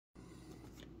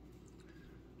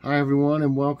Hi everyone,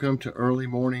 and welcome to early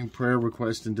morning prayer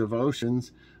requests and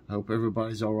devotions. I hope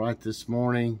everybody's all right this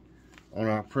morning. On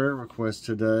our prayer request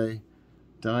today,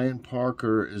 Diane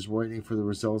Parker is waiting for the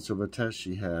results of a test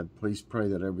she had. Please pray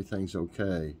that everything's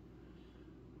okay.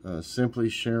 Simply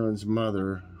Sharon's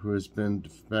mother, who has been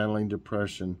battling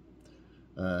depression,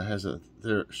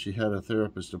 she had a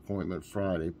therapist appointment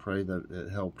Friday. Pray that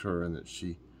it helped her and that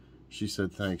she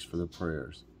said thanks for the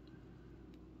prayers.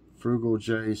 Frugal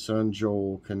Jay's son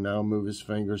Joel can now move his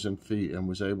fingers and feet and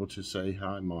was able to say,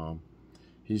 "Hi, Mom."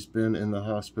 He's been in the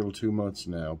hospital 2 months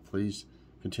now. Please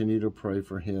continue to pray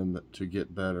for him to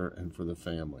get better and for the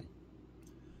family.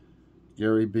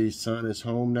 Gary B's son is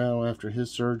home now after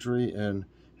his surgery and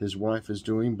his wife is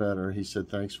doing better. He said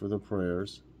thanks for the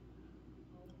prayers.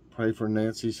 Pray for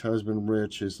Nancy's husband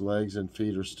Rich. His legs and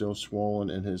feet are still swollen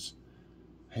and his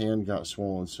hand got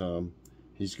swollen some.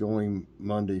 He's going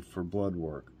Monday for blood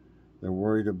work. They're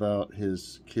worried about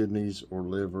his kidneys or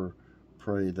liver.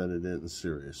 Pray that it isn't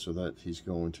serious, so that he's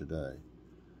going today.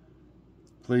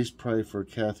 Please pray for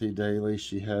Kathy Daly.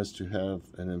 She has to have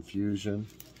an infusion.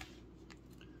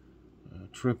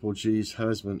 Triple G's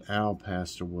husband Al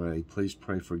passed away. Please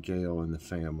pray for Gail and the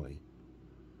family.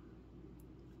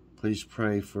 Please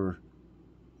pray for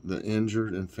the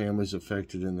injured and families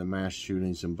affected in the mass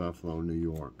shootings in Buffalo, New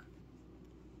York.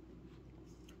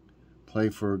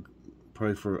 Pray for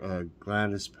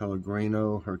Gladys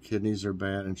Pellegrino. Her kidneys are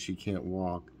bad and she can't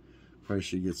walk. Pray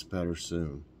she gets better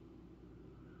soon.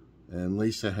 And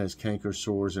Lisa has canker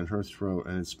sores in her throat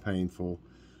and it's painful.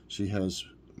 She has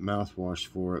mouthwash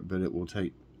for it, but it will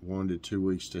take 1 to 2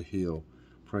 weeks to heal.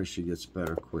 Pray she gets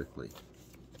better quickly.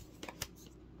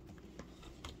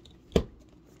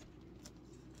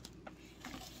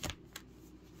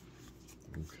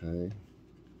 Okay.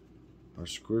 Our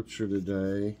scripture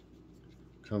today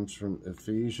comes from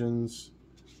Ephesians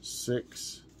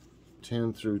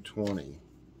 6:10 through 20.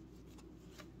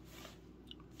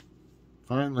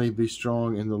 Finally, be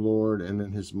strong in the Lord and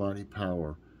in his mighty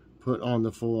power. Put on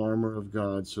the full armor of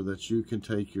God so that you can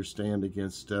take your stand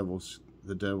against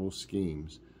the devil's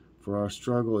schemes. For our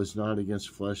struggle is not against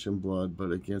flesh and blood,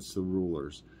 but against the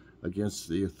rulers, against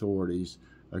the authorities,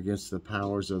 against the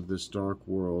powers of this dark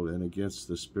world, and against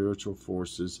the spiritual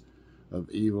forces of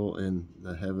evil in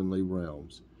the heavenly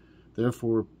realms.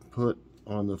 Therefore, put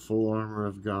on the full armor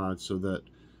of God so that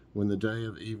when the day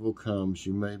of evil comes,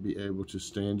 you may be able to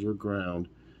stand your ground,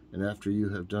 and after you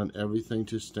have done everything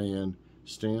to stand,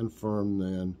 stand firm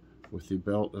then, with the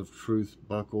belt of truth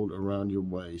buckled around your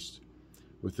waist,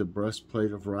 with the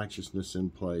breastplate of righteousness in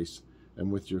place,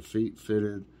 and with your feet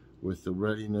fitted with the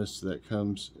readiness that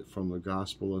comes from the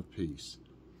gospel of peace.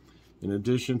 In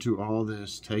addition to all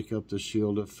this, take up the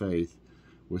shield of faith,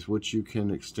 with which you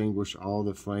can extinguish all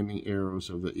the flaming arrows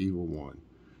of the evil one.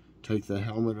 Take the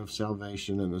helmet of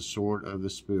salvation and the sword of the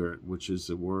Spirit, which is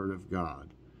the word of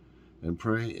God. And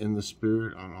pray in the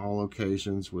Spirit on all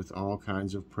occasions with all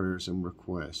kinds of prayers and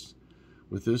requests.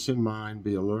 With this in mind,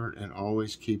 be alert and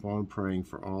always keep on praying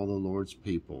for all the Lord's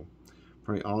people.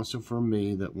 Pray also for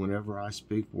me that whenever I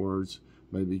speak, words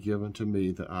may be given to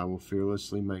me, that I will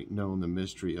fearlessly make known the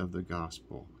mystery of the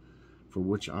gospel, for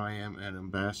which I am an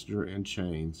ambassador in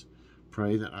chains.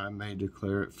 Pray that I may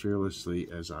declare it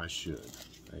fearlessly as I should.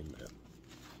 Amen.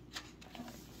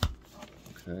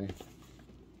 Okay.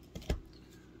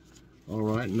 All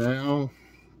right, now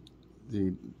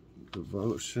the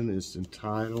devotion is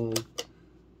entitled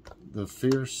The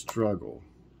Fierce Struggle.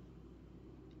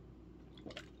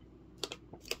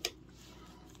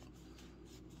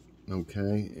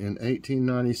 Okay, in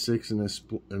 1896,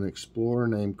 an explorer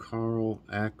named Carl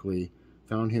Ackley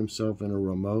found himself in a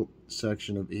remote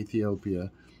section of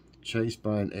Ethiopia, chased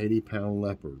by an 80-pound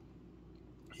leopard.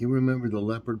 He remembered the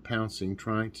leopard pouncing,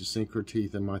 trying to sink her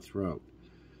teeth in my throat.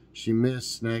 She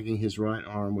missed, snagging his right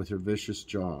arm with her vicious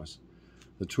jaws.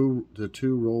 The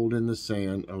two rolled in the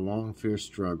sand, a long, fierce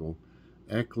struggle.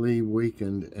 Ackley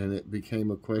weakened, and it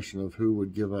became a question of who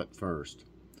would give up first.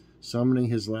 Summoning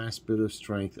his last bit of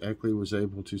strength, Ackley was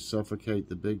able to suffocate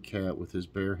the big cat with his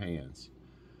bare hands.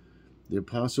 The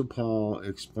Apostle Paul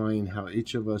explained how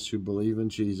each of us who believe in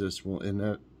Jesus will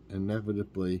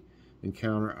inevitably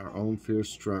encounter our own fierce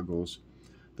struggles,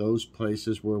 those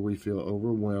places where we feel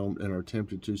overwhelmed and are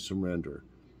tempted to surrender.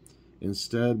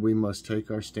 Instead, we must take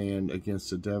our stand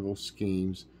against the devil's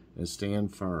schemes and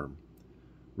stand firm,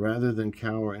 rather than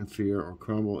cower in fear or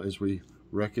crumble as we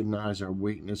recognize our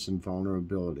weakness and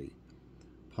vulnerability.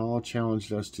 Paul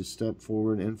challenged us to step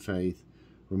forward in faith,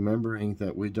 remembering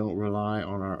that we don't rely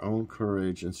on our own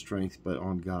courage and strength, but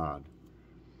on God.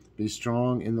 Be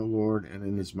strong in the Lord and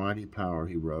in his mighty power,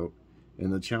 he wrote, In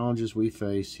the challenges we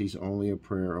face, He's only a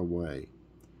prayer away.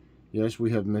 Yes, we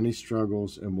have many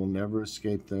struggles and will never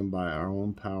escape them by our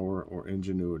own power or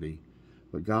ingenuity,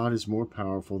 but God is more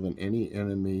powerful than any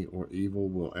enemy or evil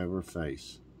we'll ever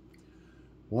face.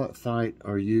 What fight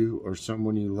are you or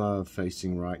someone you love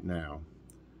facing right now?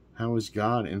 How is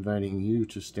God inviting you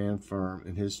to stand firm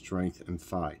in His strength and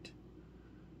fight?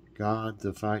 God,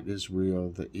 the fight is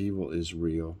real, the evil is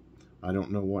real. I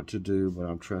don't know what to do, but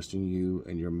I'm trusting you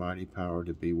and your mighty power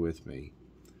to be with me.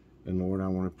 And Lord, I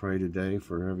want to pray today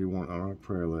for everyone on our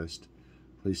prayer list.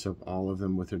 Please help all of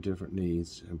them with their different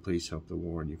needs, and please help the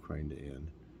war in Ukraine to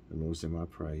end. In Lord's name I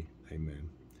pray, amen.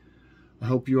 I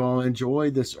hope you all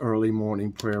enjoyed this early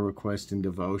morning prayer request and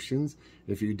devotions.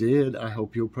 If you did, I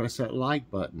hope you'll press that like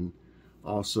button.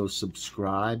 Also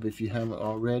subscribe if you haven't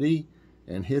already,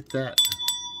 and hit that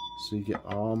so you get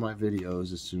all my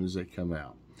videos as soon as they come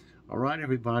out. All right,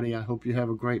 everybody, I hope you have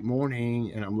a great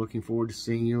morning, and I'm looking forward to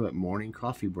seeing you at morning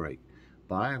coffee break.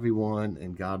 Bye, everyone,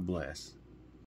 and God bless.